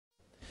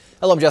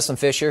Hello, I'm Justin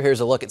Fisher. Here's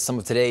a look at some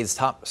of today's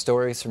top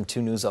stories from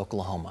 2 News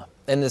Oklahoma.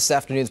 In this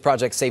afternoon's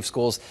Project Safe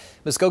Schools,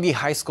 Muskogee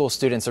High School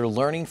students are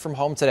learning from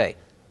home today.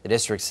 The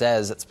district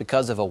says it's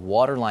because of a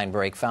water line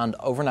break found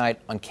overnight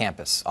on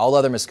campus. All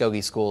other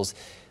Muskogee schools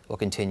will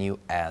continue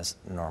as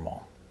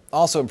normal.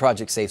 Also in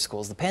Project Safe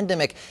Schools, the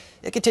pandemic,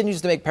 it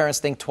continues to make parents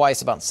think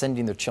twice about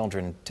sending their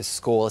children to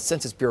school. A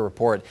Census Bureau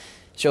report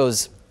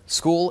shows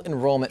school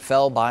enrollment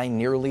fell by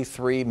nearly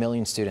 3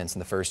 million students in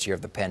the first year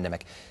of the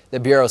pandemic. The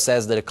Bureau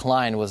says the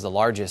decline was the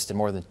largest in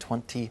more than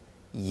 20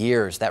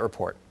 years. That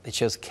report, it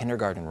shows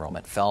kindergarten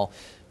enrollment fell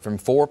from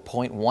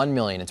 4.1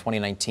 million in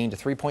 2019 to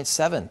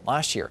 3.7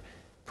 last year.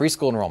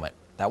 Preschool enrollment,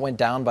 that went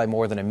down by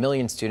more than 1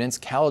 million students.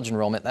 College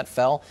enrollment, that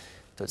fell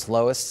to its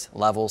lowest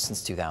level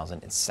since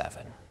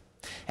 2007.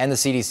 And the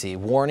CDC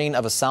warning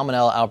of a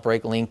salmonella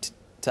outbreak linked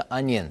to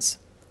onions.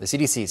 The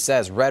CDC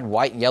says red,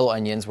 white, and yellow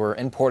onions were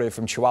imported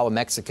from Chihuahua,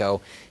 Mexico,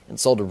 and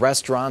sold to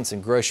restaurants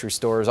and grocery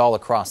stores all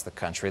across the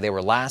country. They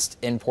were last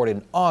imported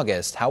in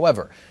August.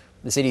 However,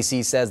 the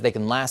CDC says they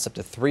can last up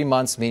to 3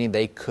 months, meaning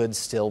they could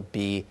still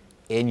be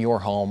in your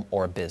home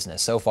or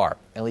business. So far,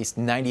 at least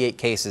 98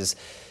 cases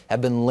have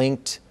been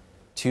linked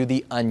to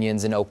the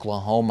onions in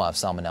Oklahoma of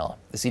salmonella.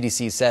 The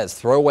CDC says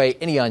throw away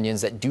any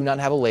onions that do not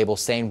have a label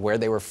saying where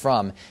they were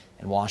from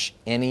and wash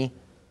any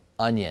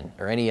onion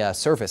or any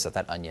surface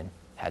that onion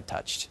had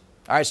touched.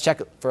 All right,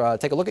 let's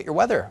take a look at your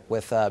weather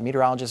with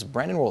meteorologist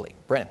Brandon Worley.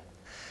 Brandon.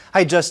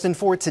 Hi, Justin.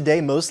 For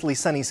today, mostly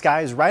sunny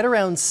skies, right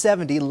around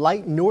 70,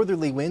 light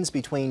northerly winds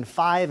between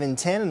 5 and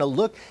 10, and a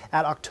look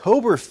at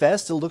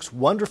Oktoberfest. It looks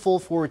wonderful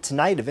for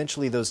tonight.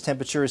 Eventually, those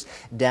temperatures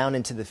down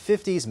into the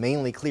 50s,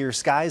 mainly clear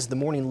skies. The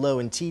morning low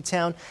in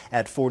T-Town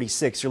at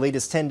 46. Your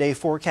latest 10-day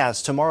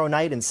forecast tomorrow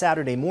night and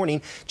Saturday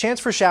morning. Chance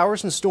for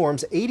showers and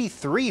storms,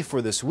 83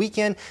 for this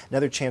weekend.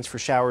 Another chance for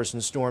showers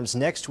and storms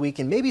next week,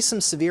 and maybe some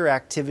severe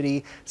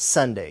activity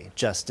Sunday.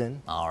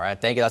 Justin. All right,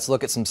 thank you. Let's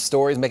look at some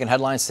stories making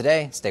headlines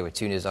today. Stay with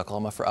 2 News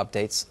Oklahoma for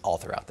updates all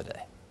throughout the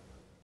day.